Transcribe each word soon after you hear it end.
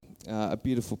a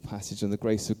beautiful passage on the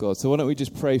grace of God. So why don't we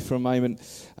just pray for a moment,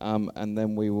 and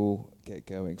then we will get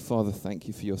going. Father, thank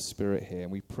you for your Spirit here,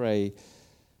 and we pray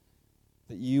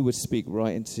that you would speak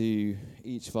right into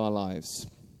each of our lives,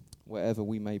 wherever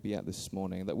we may be at this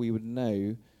morning, that we would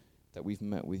know that we've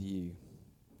met with you,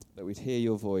 that we'd hear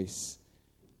your voice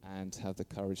and have the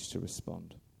courage to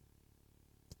respond.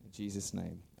 In Jesus'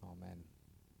 name, amen.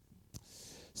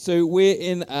 So we're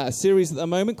in a series at the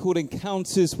moment called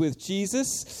Encounters with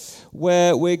Jesus,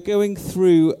 where we're going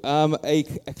through a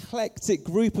eclectic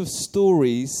group of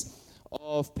stories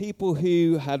of people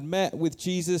who had met with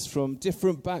Jesus from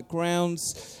different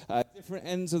backgrounds, different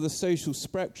ends of the social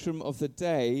spectrum of the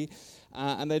day,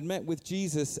 and they'd met with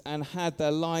Jesus and had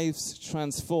their lives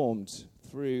transformed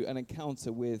through an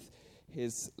encounter with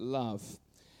his love.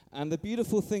 And the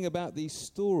beautiful thing about these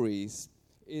stories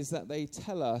is that they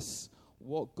tell us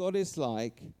what God is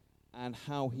like and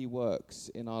how he works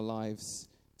in our lives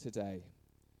today.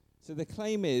 So the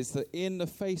claim is that in the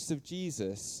face of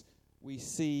Jesus, we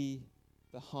see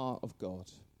the heart of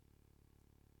God.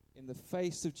 In the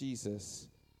face of Jesus,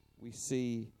 we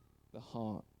see the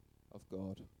heart of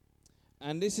God.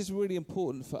 And this is really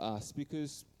important for us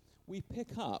because we pick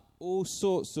up all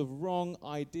sorts of wrong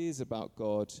ideas about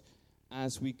God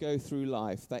as we go through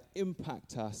life that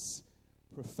impact us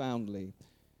profoundly.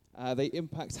 They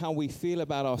impact how we feel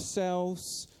about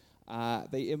ourselves.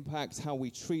 They impact how we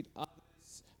treat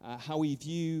others, how we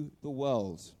view the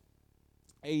world.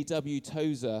 A.W.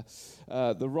 Tozer,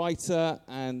 the writer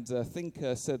and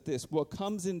thinker, said this: what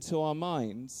comes into our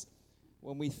minds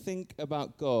when we think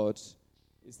about God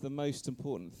is the most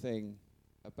important thing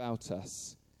about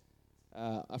us.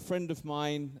 A friend of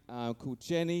mine called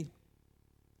Jenny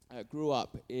grew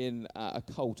up in a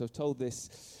cult. I've told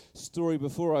this story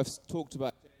before. I've talked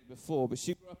about Jenny before, but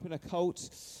she grew up in a cult,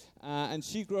 and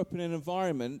she grew up in an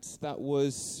environment that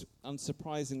was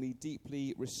unsurprisingly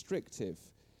deeply restrictive.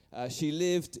 She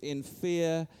lived in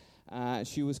fear.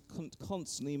 She was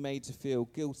constantly made to feel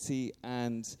guilty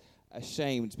and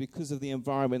ashamed because of the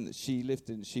environment that she lived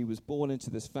in. She was born into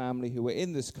this family who were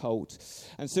in this cult.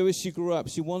 And so as she grew up,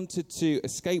 she wanted to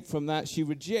escape from that. She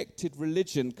rejected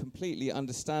religion completely,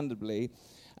 understandably.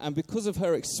 And because of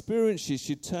her experiences,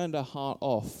 she turned her heart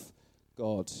off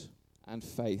God and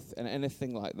faith and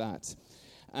anything like that.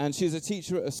 And she was a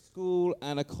teacher at a school,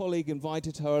 and a colleague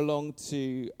invited her along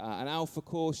to an Alpha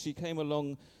course. She came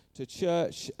along to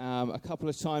church a couple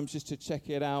of times just to check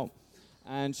it out.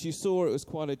 And she saw it was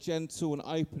quite a gentle and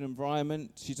open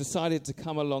environment. She decided to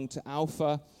come along to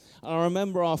Alpha. And I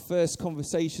remember our first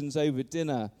conversations over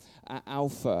dinner at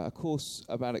Alpha, a course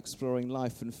about exploring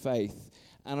life and faith.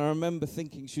 And I remember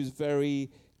thinking she was very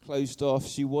closed off.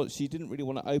 She didn't really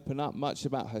want to open up much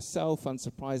about herself,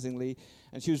 unsurprisingly.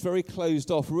 And she was very closed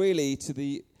off, really, to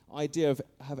the idea of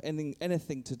having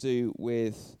anything to do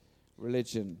with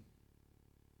religion.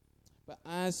 But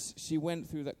as she went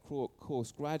through that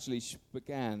course, gradually she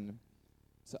began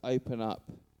to open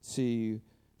up to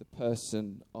the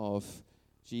person of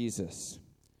Jesus.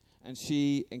 And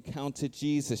she encountered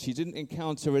Jesus. She didn't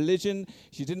encounter religion.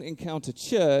 She didn't encounter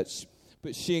church,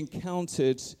 but she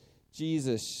encountered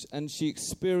Jesus. And she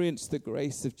experienced the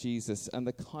grace of Jesus and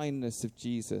the kindness of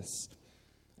Jesus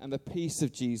and the peace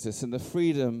of Jesus and the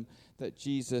freedom that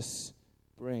Jesus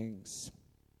brings.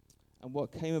 And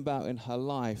what came about in her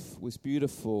life was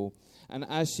beautiful. And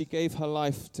as she gave her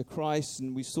life to Christ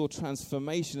and we saw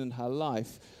transformation in her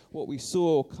life, what we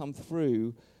saw come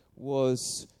through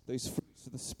was those fruits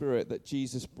of the Spirit that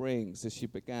Jesus brings as she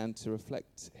began to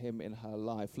reflect him in her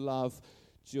life. Love,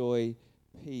 joy,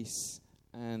 peace,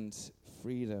 and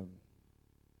freedom.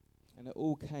 And it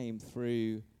all came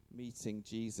through meeting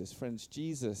Jesus. Friends,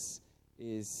 Jesus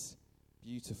is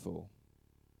beautiful.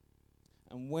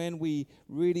 And when we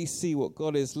really see what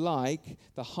God is like,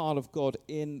 the heart of God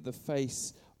in the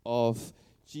face of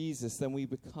Jesus, then we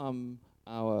become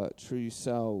our true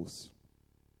selves.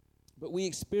 But we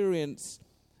experience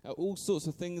all sorts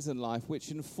of things in life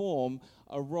which inform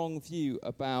a wrong view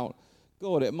about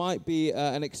God. It might be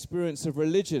an experience of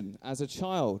religion as a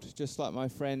child, just like my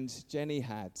friend Jenny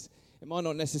had. It might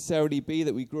not necessarily be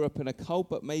that we grew up in a cult,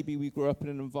 but maybe we grew up in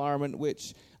an environment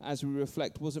which, as we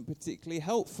reflect, wasn't particularly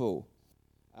helpful.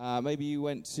 Maybe you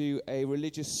went to a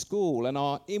religious school and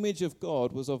our image of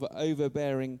God was of an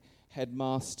overbearing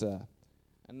headmaster.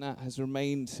 And that has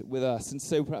remained with us. And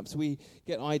so perhaps we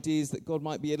get ideas that God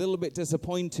might be a little bit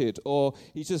disappointed, or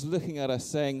he's just looking at us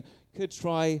saying, could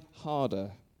try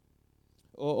harder.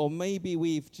 Or maybe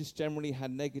we've just generally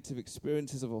had negative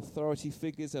experiences of authority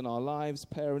figures in our lives,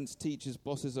 parents, teachers,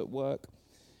 bosses at work,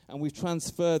 and we've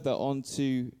transferred that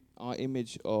onto our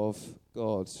image of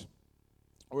God.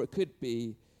 Or it could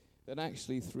be that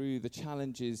actually through the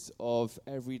challenges of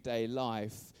everyday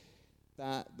life,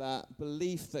 that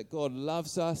belief that God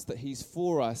loves us, that he's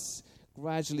for us,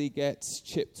 gradually gets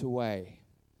chipped away.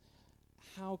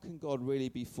 How can God really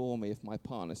be for me if my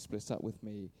partner splits up with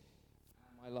me?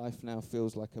 My life now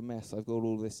feels like a mess. I've got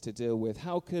all this to deal with.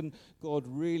 How can God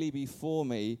really be for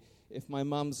me if my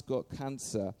mum's got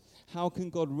cancer? How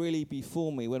can God really be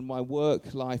for me when my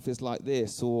work life is like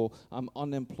this, or I'm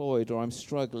unemployed, or I'm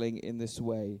struggling in this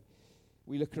way?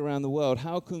 We look around the world.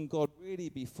 How can God really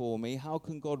be for me? How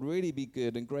can God really be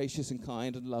good and gracious and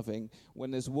kind and loving when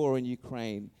there's war in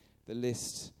Ukraine? The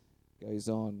list goes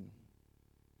on.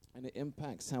 And it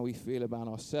impacts how we feel about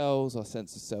ourselves, our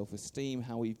sense of self-esteem,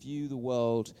 how we view the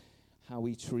world, how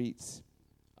we treat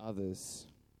others.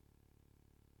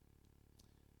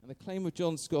 And the claim of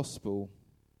John's gospel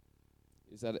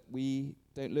is that we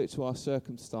don't look to our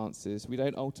circumstances. We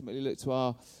don't ultimately look to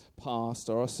our past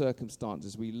or our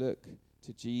circumstances. We look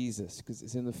to Jesus, because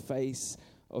it's in the face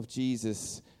of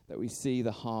Jesus that we see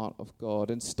the heart of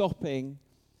God. And stopping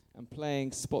and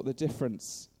playing spot the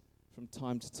difference from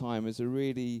time to time is a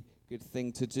really good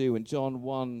thing to do. In John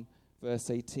 1,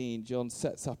 verse 18, John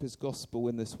sets up his gospel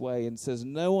in this way and says,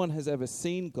 "No one has ever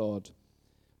seen God,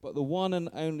 but the one and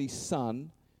only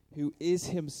Son, who is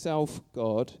himself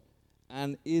God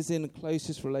and is in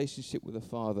closest relationship with the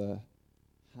Father,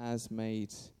 has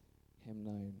made him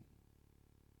known."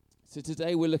 So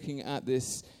today we're looking at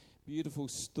this beautiful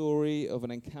story of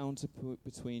an encounter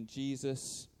between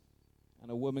Jesus and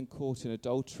a woman caught in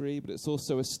adultery, but it's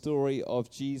also a story of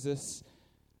Jesus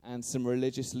and some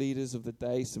religious leaders of the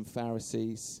day, some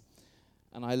Pharisees.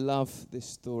 And I love this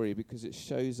story because it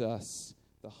shows us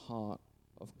the heart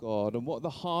of God and what the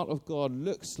heart of God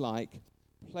looks like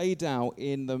played out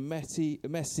in the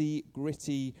messy,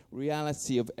 gritty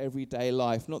reality of everyday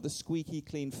life, not the squeaky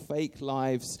clean fake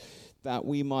lives that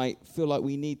we might feel like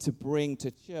we need to bring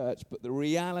to church, but the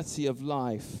reality of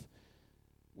life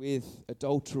with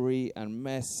adultery and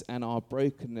mess and our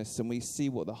brokenness, and we see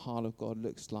what the heart of God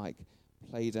looks like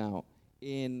played out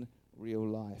in real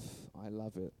life. I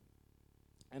love it.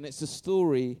 And it's a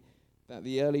story that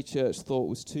the early church thought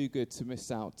was too good to miss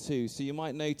out too. So you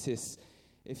might notice,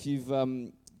 if you've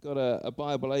got a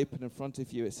Bible open in front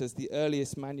of you, it says the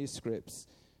earliest manuscripts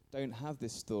don't have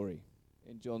this story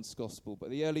in John's Gospel. But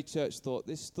the early church thought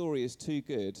this story is too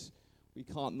good. We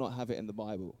can't not have it in the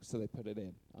Bible. So they put it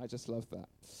in. I just love that.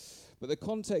 But the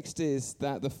context is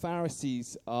that the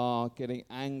Pharisees are getting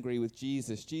angry with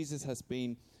Jesus. Jesus has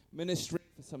been ministering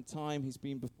for some time. He's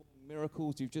been performing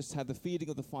miracles. You've just had the feeding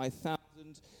of the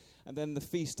 5,000 and then the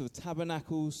Feast of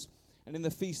Tabernacles. And in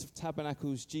the Feast of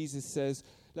Tabernacles, Jesus says,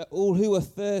 "Let all who are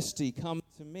thirsty come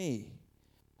to me,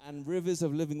 and rivers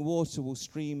of living water will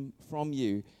stream from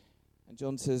you." And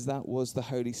John says that was the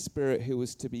Holy Spirit who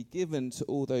was to be given to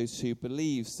all those who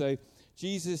believe. So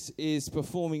Jesus is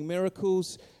performing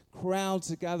miracles. Crowds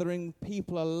are gathering.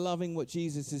 People are loving what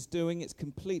Jesus is doing. It's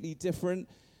completely different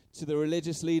to the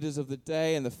religious leaders of the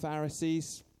day and the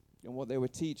Pharisees and what they were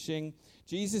teaching.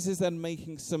 Jesus is then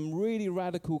making some really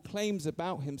radical claims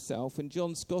about himself. In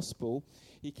John's Gospel,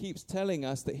 he keeps telling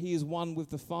us that he is one with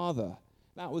the Father.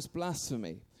 That was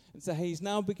blasphemy. And so he's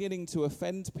now beginning to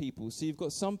offend people. So you've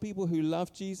got some people who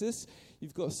love Jesus.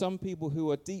 You've got some people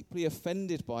who are deeply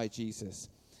offended by Jesus.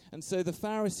 And so the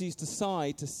Pharisees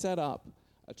decide to set up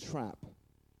a trap.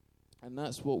 And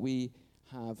that's what we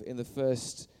have in the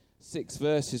first 6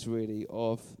 verses, really,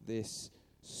 of this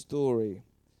story.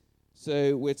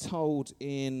 So we're told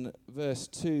in verse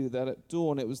 2 that at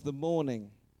dawn it was the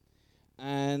morning.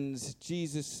 And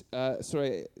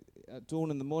at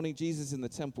dawn in the morning, Jesus in the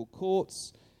temple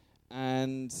courts.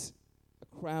 And a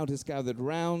crowd has gathered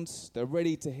round. They're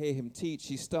ready to hear him teach.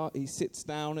 He sits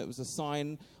down. It was a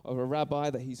sign of a rabbi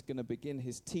that he's going to begin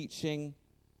his teaching.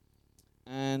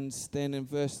 And then in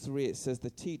verse 3 it says, the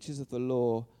teachers of the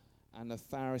law and the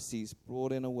Pharisees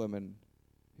brought in a woman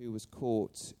who was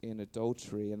caught in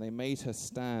adultery, and they made her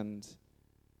stand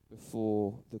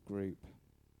before the group.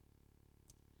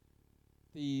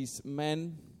 These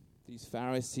men, these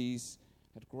Pharisees,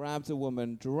 had grabbed a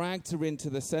woman, dragged her into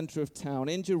the center of town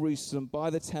in Jerusalem by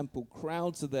the temple.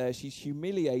 Crowds are there. She's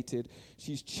humiliated.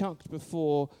 She's chucked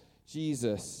before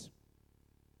Jesus.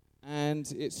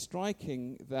 And it's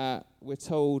striking that we're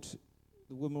told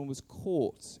the woman was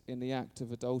caught in the act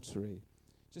of adultery.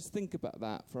 Just think about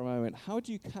that for a moment. How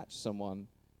do you catch someone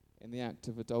in the act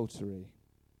of adultery?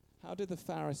 How did the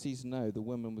Pharisees know the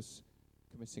woman was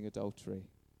committing adultery?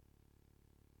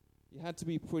 You had to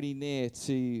be pretty near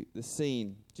to the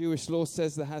scene. Jewish law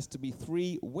says there has to be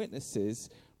 3 witnesses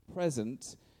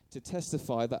present to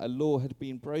testify that a law had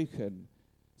been broken.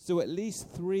 So at least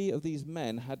 3 of these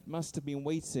men must have been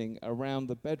waiting around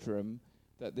the bedroom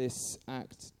that this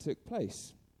act took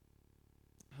place.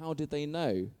 How did they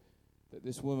know that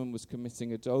this woman was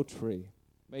committing adultery?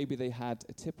 Maybe they had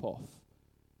a tip-off.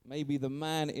 Maybe the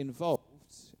man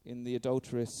involved in the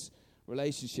adulterous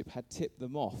relationship had tipped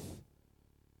them off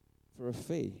for a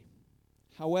fee.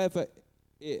 However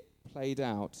it played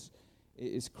out,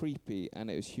 it is creepy and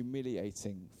it is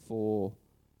humiliating for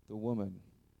the woman.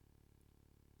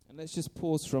 And let's just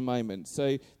pause for a moment.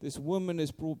 So this woman is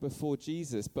brought before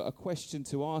Jesus, but a question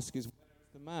to ask is, where is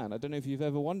the man? I don't know if you've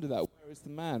ever wondered that. Where is the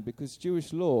man? Because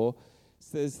Jewish law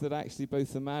says that actually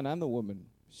both the man and the woman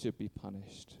should be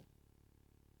punished.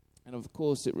 And of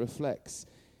course it reflects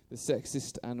the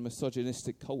sexist and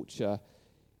misogynistic culture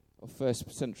of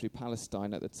first century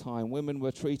Palestine at the time. Women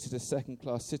were treated as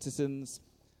second-class citizens.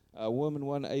 Women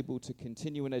weren't able to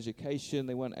continue in education.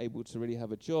 They weren't able to really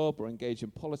have a job or engage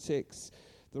in politics.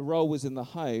 The role was in the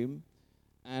home,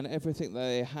 and everything that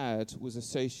they had was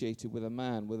associated with a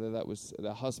man, whether that was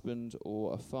their husband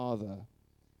or a father.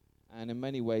 And in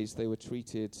many ways, they were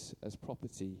treated as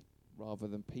property rather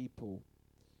than people.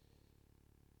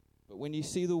 But when you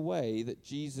see the way that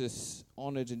Jesus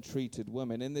honored and treated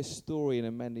women, in this story and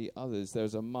in many others,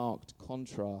 there's a marked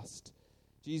contrast.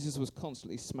 Jesus was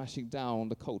constantly smashing down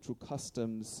the cultural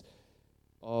customs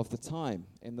of the time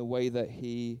in the way that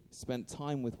he spent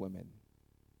time with women.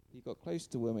 He got close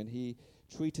to women. He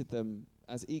treated them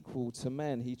as equal to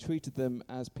men. He treated them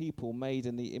as people made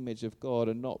in the image of God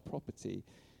and not property.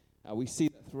 We see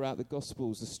that throughout the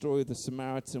Gospels, the story of the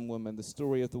Samaritan woman, the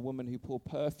story of the woman who poured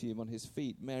perfume on his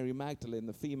feet, Mary Magdalene,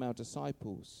 the female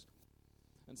disciples.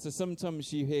 And so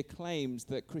sometimes you hear claims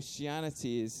that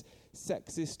Christianity is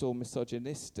sexist or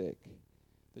misogynistic.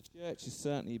 The church has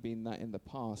certainly been that in the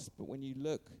past, but when you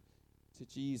look to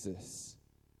Jesus,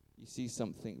 you see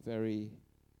something very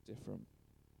different.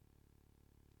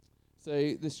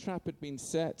 So this trap had been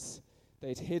set.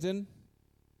 They'd hidden.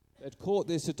 They'd caught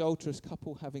this adulterous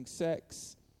couple having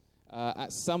sex.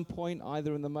 At some point,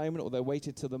 either in the moment or they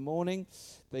waited till the morning,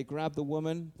 they grabbed the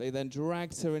woman. They then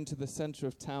dragged her into the center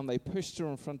of town. They pushed her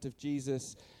in front of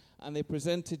Jesus, and they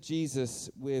presented Jesus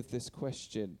with this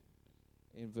question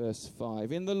in verse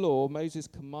 5. In the law, Moses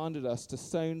commanded us to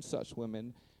stone such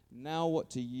women. Now what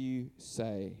do you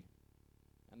say?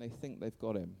 And they think they've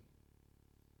got him.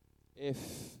 If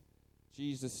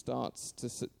Jesus starts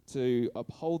to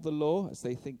uphold the law as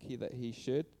they think that he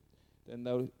should, then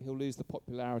he'll lose the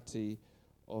popularity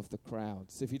of the crowd.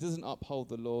 So if he doesn't uphold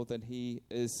the law, then he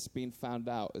is being found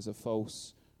out as a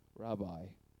false rabbi.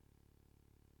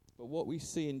 But what we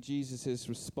see in Jesus'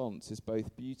 response is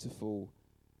both beautiful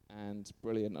and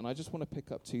brilliant. And I just want to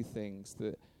pick up 2 things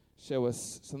that show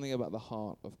us something about the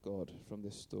heart of God from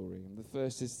this story. And the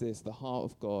first is this: the heart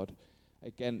of God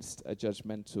against a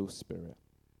judgmental spirit.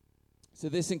 So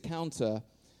this encounter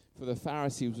for the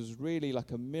Pharisees was really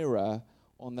like a mirror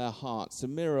on their hearts, a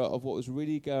mirror of what was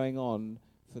really going on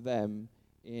for them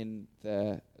in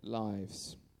their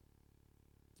lives.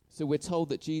 So we're told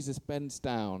that Jesus bends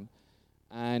down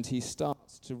and he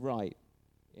starts to write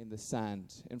in the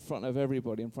sand in front of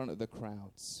everybody, in front of the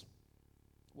crowds.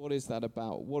 What is that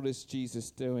about? What is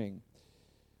Jesus doing?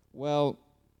 Well,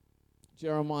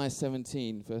 Jeremiah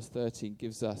 17, verse 13,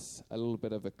 gives us a little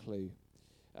bit of a clue.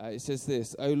 It says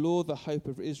this: O Lord, the hope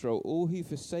of Israel, all who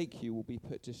forsake you will be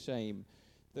put to shame.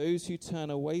 Those who turn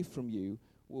away from you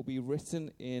will be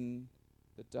written in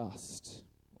the dust,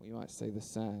 or you might say the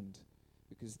sand,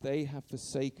 because they have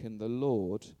forsaken the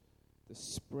Lord, the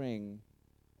spring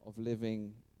of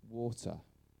living water.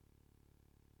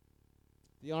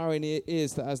 The irony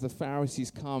is that as the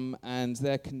Pharisees come and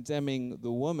they're condemning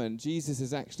the woman, Jesus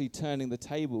is actually turning the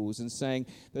tables and saying,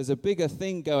 there's a bigger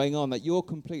thing going on that you're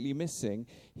completely missing.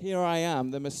 Here I am,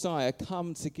 the Messiah,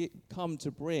 come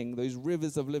to bring those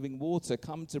rivers of living water,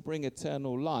 come to bring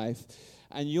eternal life,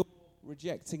 and you're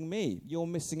rejecting me. You're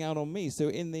missing out on me. So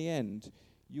in the end,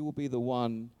 you will be the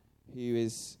one who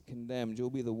is condemned.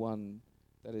 You'll be the one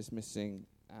that is missing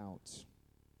out.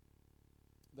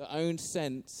 Their own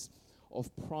sense of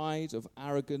pride, of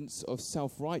arrogance, of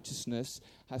self-righteousness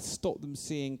has stopped them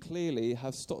seeing clearly,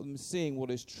 has stopped them seeing what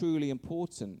is truly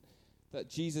important, that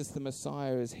Jesus the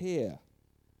Messiah is here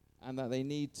and that they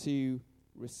need to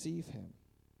receive him.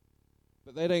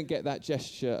 But they don't get that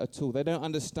gesture at all. They don't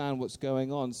understand what's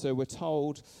going on. So we're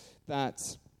told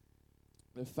that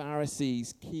the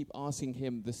Pharisees keep asking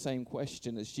him the same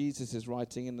question as Jesus is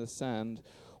writing in the sand.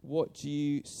 What do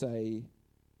you say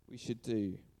we should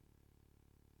do?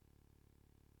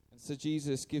 And so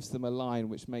Jesus gives them a line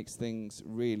which makes things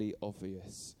really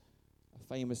obvious. A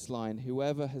famous line: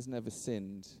 whoever has never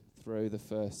sinned throw the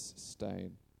first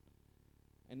stone.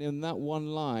 And in that one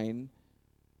line,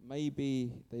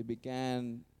 maybe they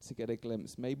began to get a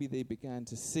glimpse. Maybe they began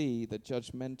to see the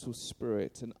judgmental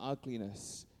spirit and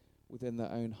ugliness within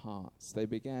their own hearts. They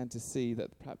began to see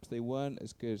that perhaps they weren't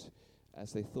as good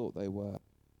as they thought they were.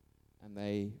 And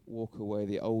they walk away,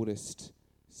 the oldest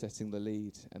setting the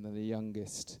lead, and then the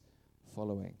youngest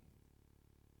following.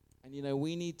 And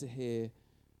we need to hear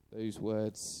those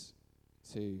words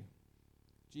too.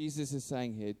 Jesus is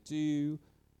saying here, do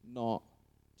not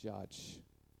judge.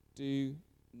 Do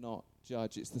not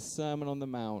judge. It's the Sermon on the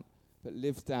Mount, but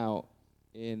lived out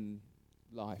in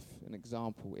life, an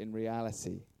example, in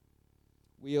reality.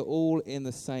 We are all in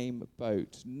the same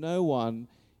boat. No one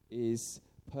is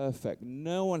perfect.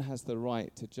 No one has the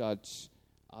right to judge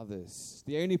others.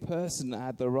 The only person that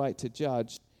had the right to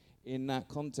judge in that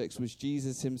context was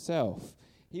Jesus himself.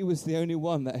 He was the only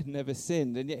one that had never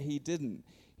sinned, and yet he didn't.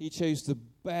 He chose to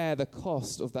bear the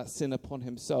cost of that sin upon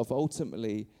himself,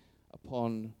 ultimately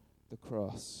upon the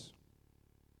cross.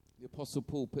 The Apostle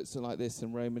Paul puts it like this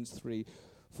in Romans 3,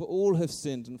 "For all have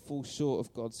sinned and fall short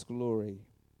of God's glory,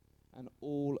 and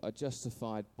all are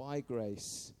justified by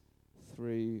grace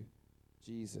through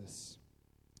Jesus."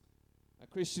 Now,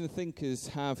 Christian thinkers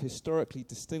have historically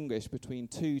distinguished between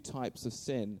two types of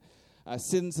sin,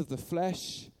 sins of the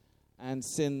flesh and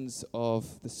sins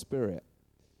of the spirit.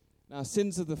 Now,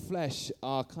 sins of the flesh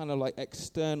are kind of like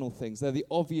external things. They're the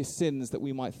obvious sins that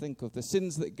we might think of, the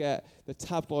sins that get the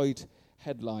tabloid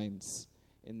headlines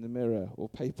in the Mirror or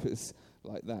papers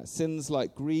like that. Sins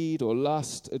like greed or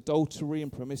lust, adultery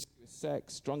and promiscuous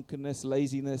sex, drunkenness,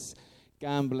 laziness,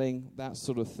 gambling, that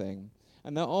sort of thing.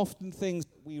 And they're often things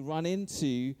that we run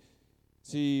into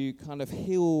to kind of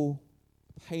heal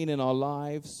pain in our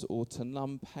lives, or to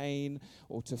numb pain,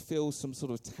 or to fill some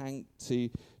sort of tank to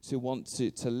want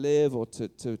to live, or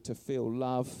to feel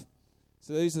love.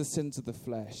 So those are the sins of the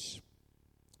flesh.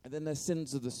 And then there's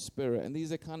sins of the spirit. And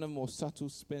these are kind of more subtle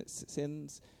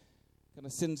sins, kind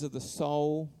of sins of the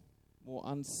soul, more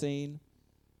unseen.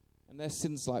 And there's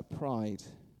sins like pride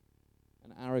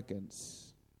and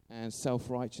arrogance and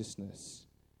self-righteousness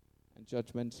and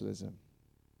judgmentalism.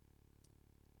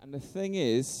 And the thing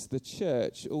is, the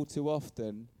church all too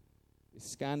often is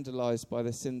scandalized by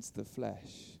the sins of the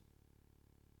flesh.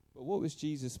 But what was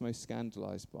Jesus most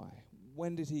scandalized by?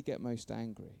 When did he get most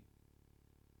angry?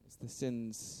 It's the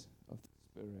sins of the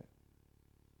spirit.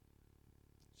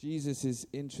 Jesus is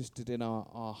interested in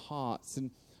our hearts.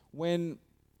 And when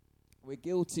we're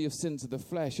guilty of sins of the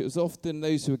flesh, it was often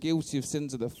those who were guilty of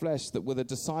sins of the flesh that were the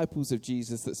disciples of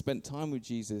Jesus, that spent time with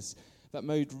Jesus, that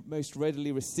most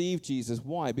readily received Jesus.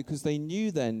 Why? Because they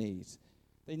knew their need.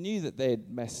 They knew that they had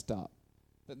messed up.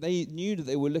 That they knew that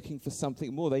they were looking for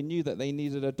something more. They knew that they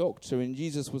needed a doctor, and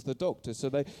Jesus was the doctor.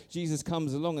 So Jesus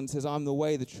comes along and says, "I'm the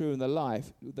way, the truth, and the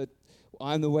life.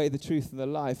 I'm the way, the truth, and the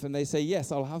life." And they say,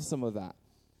 "Yes, I'll have some of that."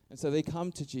 And so they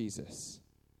come to Jesus.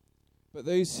 But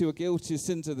those who are guilty of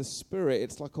sins of the spirit,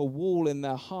 it's like a wall in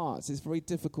their hearts. It's very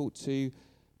difficult to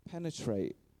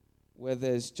penetrate, where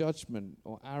there's judgment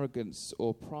or arrogance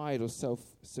or pride or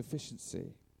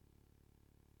self-sufficiency.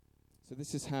 So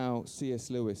this is how C.S.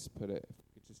 Lewis put it. If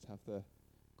we could just have the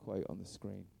quote on the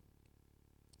screen.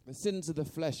 "The sins of the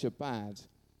flesh are bad,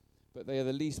 but they are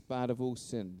the least bad of all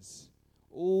sins.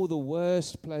 All the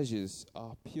worst pleasures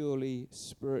are purely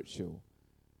spiritual.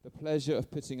 The pleasure of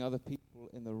putting other people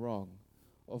in the wrong,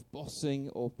 of bossing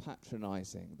or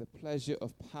patronizing, the pleasure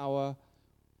of power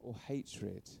or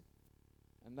hatred.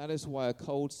 And that is why a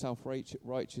cold,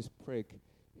 self-righteous prig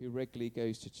who regularly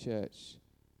goes to church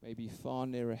may be far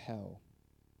nearer hell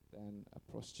than a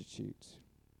prostitute."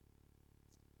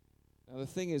 Now the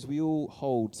thing is, we all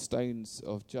hold stones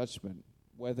of judgment,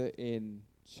 whether in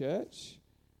church.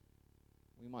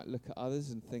 We might look at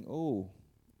others and think, "Oh,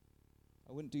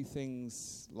 I wouldn't do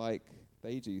things like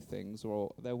they do things,"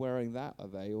 or "They're wearing that, are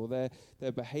they?" or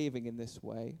they're behaving in this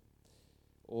way.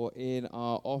 Or in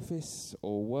our office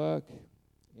or work,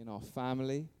 in our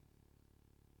family,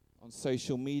 on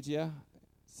social media.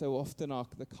 So often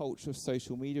the culture of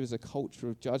social media is a culture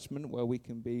of judgment, where we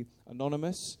can be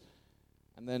anonymous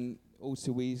and then all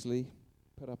too easily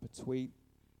put up a tweet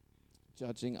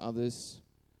judging others.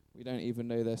 We don't even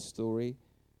know their story.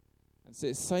 And so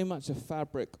it's so much a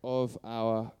fabric of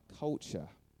our culture.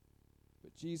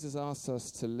 But Jesus asks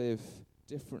us to live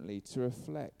differently, to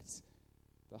reflect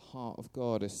the heart of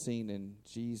God as seen in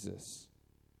Jesus.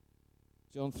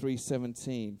 John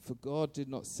 3:17, "For God did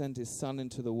not send his Son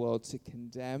into the world to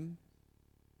condemn,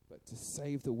 but to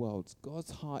save the world."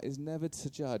 God's heart is never to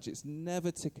judge. It's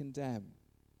never to condemn,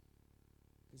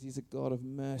 because he's a God of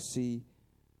mercy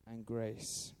and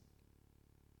grace.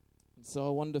 So I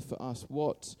wonder for us,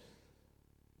 what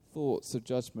thoughts of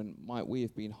judgment might we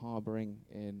have been harbouring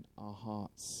in our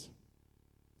hearts?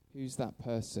 Who's that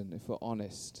person, if we're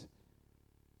honest,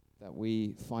 that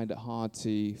we find it hard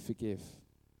to forgive?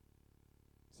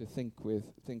 So think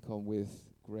on with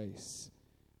grace.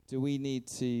 Do we need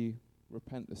to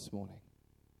repent this morning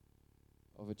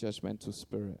of a judgmental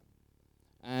spirit?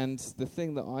 And the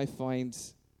thing that I find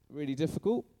really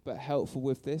difficult but helpful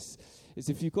with this is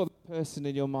if you've got a person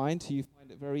in your mind who you find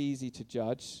it very easy to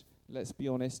judge, let's be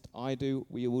honest, I do,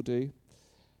 we all do,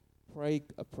 pray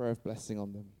a prayer of blessing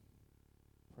on them.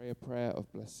 Pray a prayer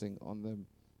of blessing on them.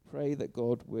 Pray that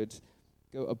God would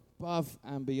go above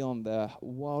and beyond their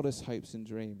wildest hopes and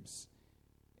dreams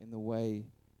in the way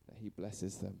that he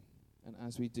blesses them. And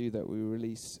as we do that, we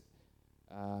release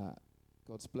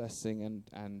God's blessing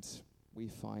and we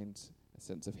find a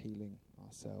sense of healing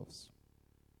ourselves.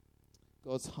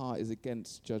 God's heart is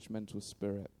against judgmental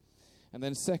spirit. And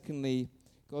then secondly,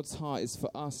 God's heart is for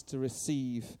us to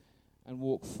receive and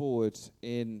walk forward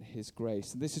in his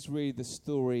grace. And this is really the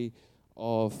story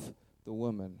of the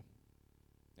woman.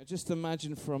 Now just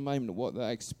imagine for a moment what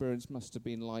that experience must have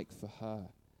been like for her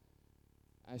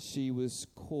as she was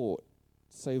caught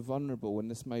so vulnerable in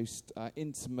this most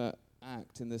intimate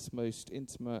act, in this most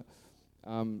intimate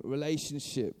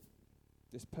relationship.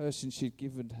 This person she'd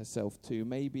given herself to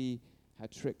maybe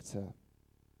had tricked her.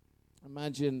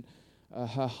 Imagine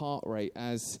her heart rate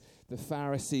as the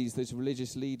Pharisees, those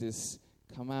religious leaders,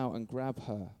 come out and grab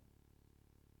her.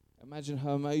 Imagine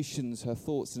her emotions, her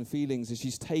thoughts and feelings as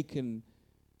she's taken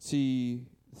to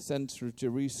the center of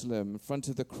Jerusalem, in front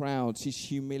of the crowd. She's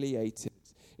humiliated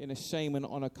in a shame and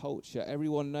honor culture.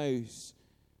 Everyone knows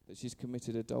that she's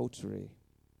committed adultery.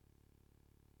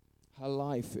 Her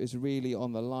life is really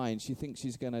on the line. She thinks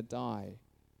she's going to die.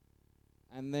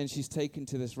 And then she's taken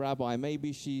to this rabbi.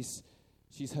 Maybe she's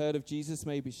heard of Jesus,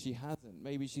 maybe she hasn't.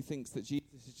 Maybe she thinks that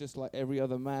Jesus is just like every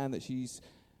other man that she's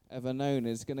ever known,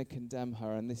 is going to condemn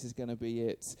her, and this is going to be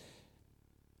it.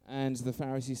 And the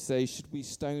Pharisees say, should we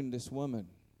stone this woman?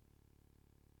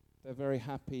 They're very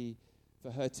happy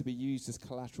for her to be used as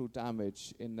collateral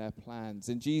damage in their plans.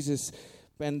 And Jesus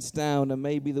bends down, and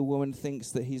maybe the woman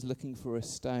thinks that he's looking for a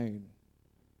stone.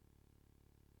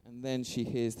 And then she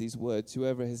hears these words,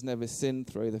 whoever has never sinned,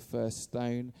 throw the first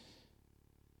stone.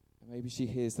 And maybe she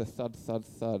hears the thud, thud,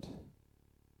 thud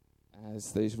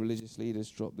as those religious leaders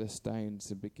drop their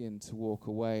stones and begin to walk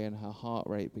away, and her heart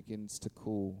rate begins to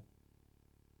cool.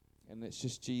 And it's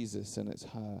just Jesus and it's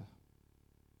her.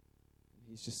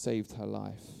 He's just saved her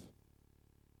life.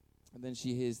 And then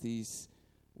she hears these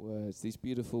words, these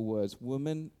beautiful words,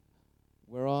 woman,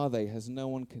 where are they? Has no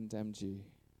one condemned you?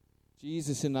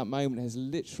 Jesus in that moment has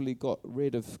literally got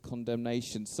rid of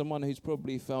condemnation. Someone who's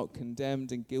probably felt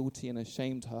condemned and guilty and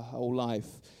ashamed her whole life.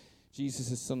 Jesus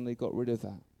has suddenly got rid of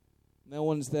that. No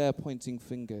one's there pointing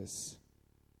fingers.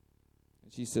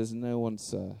 And she says, no one,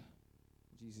 sir.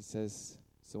 Jesus says,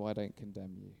 so I don't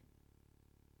condemn you.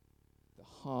 The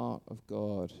heart of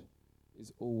God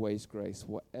is always grace.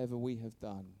 Whatever we have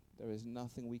done, there is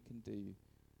nothing we can do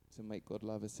to make God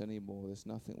love us anymore. There's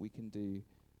nothing we can do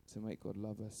to make God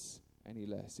love us any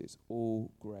less. It's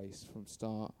all grace from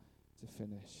start to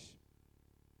finish.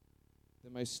 The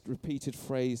most repeated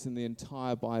phrase in the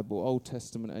entire Bible, Old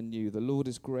Testament and New, the Lord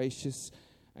is gracious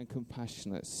and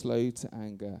compassionate, slow to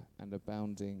anger and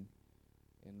abounding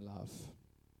in love.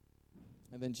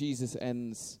 And then Jesus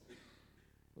ends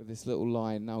with this little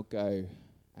line, now go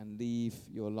and leave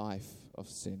your life of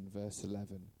sin, verse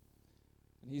 11.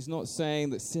 And he's not saying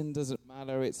that sin doesn't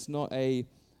matter. It's not a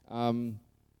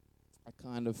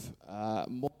kind of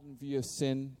modern view of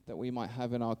sin that we might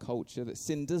have in our culture, that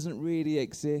sin doesn't really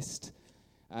exist.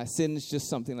 Sin is just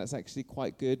something that's actually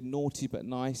quite good, naughty but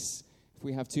nice. If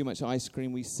we have too much ice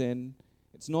cream, we sin.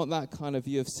 It's not that kind of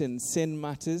view of sin. Sin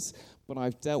matters, but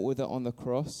I've dealt with it on the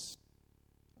cross,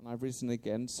 and I've risen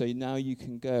again, so now you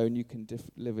can go and you can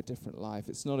live a different life.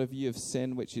 It's not a view of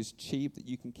sin which is cheap, that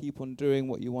you can keep on doing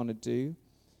what you want to do,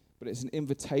 but it's an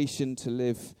invitation to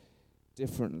live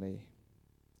differently,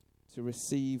 to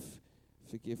receive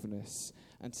forgiveness,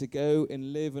 and to go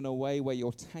and live in a way where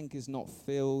your tank is not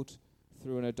filled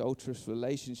through an adulterous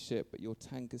relationship, but your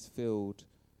tank is filled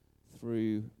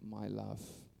through my love.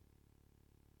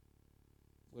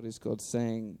 What is God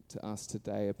saying to us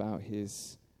today about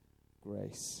his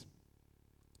grace?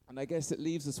 And I guess it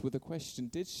leaves us with a question,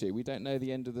 did she? We don't know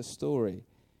the end of the story.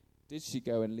 Did she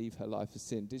go and leave her life of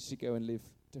sin? Did she go and live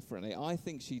differently? I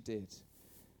think she did.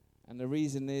 And the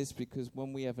reason is because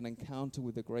when we have an encounter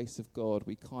with the grace of God,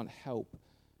 we can't help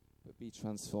but be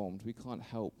transformed. We can't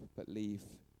help but leave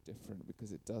different,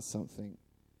 because it does something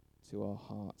to our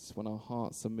hearts. When our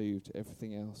hearts are moved,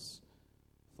 everything else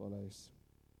follows.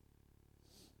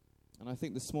 And I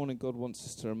think this morning God wants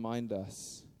us to remind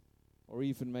us, or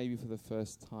even maybe for the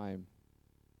first time,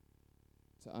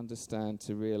 to understand,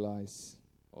 to realize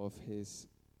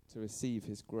to receive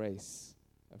his grace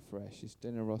afresh, his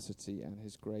generosity and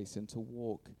his grace, and to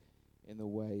walk in the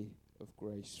way of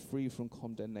grace, free from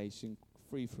condemnation,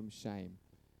 free from shame,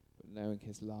 but knowing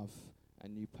his love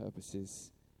and new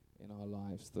purposes in our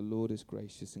lives. The Lord is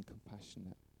gracious and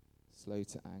compassionate, slow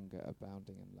to anger,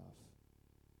 abounding in love.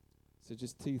 So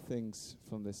just two things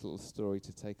from this little story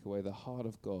to take away: the heart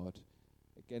of God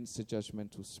against a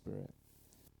judgmental spirit,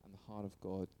 and the heart of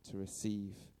God to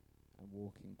receive and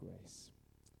walk in grace.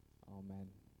 Amen.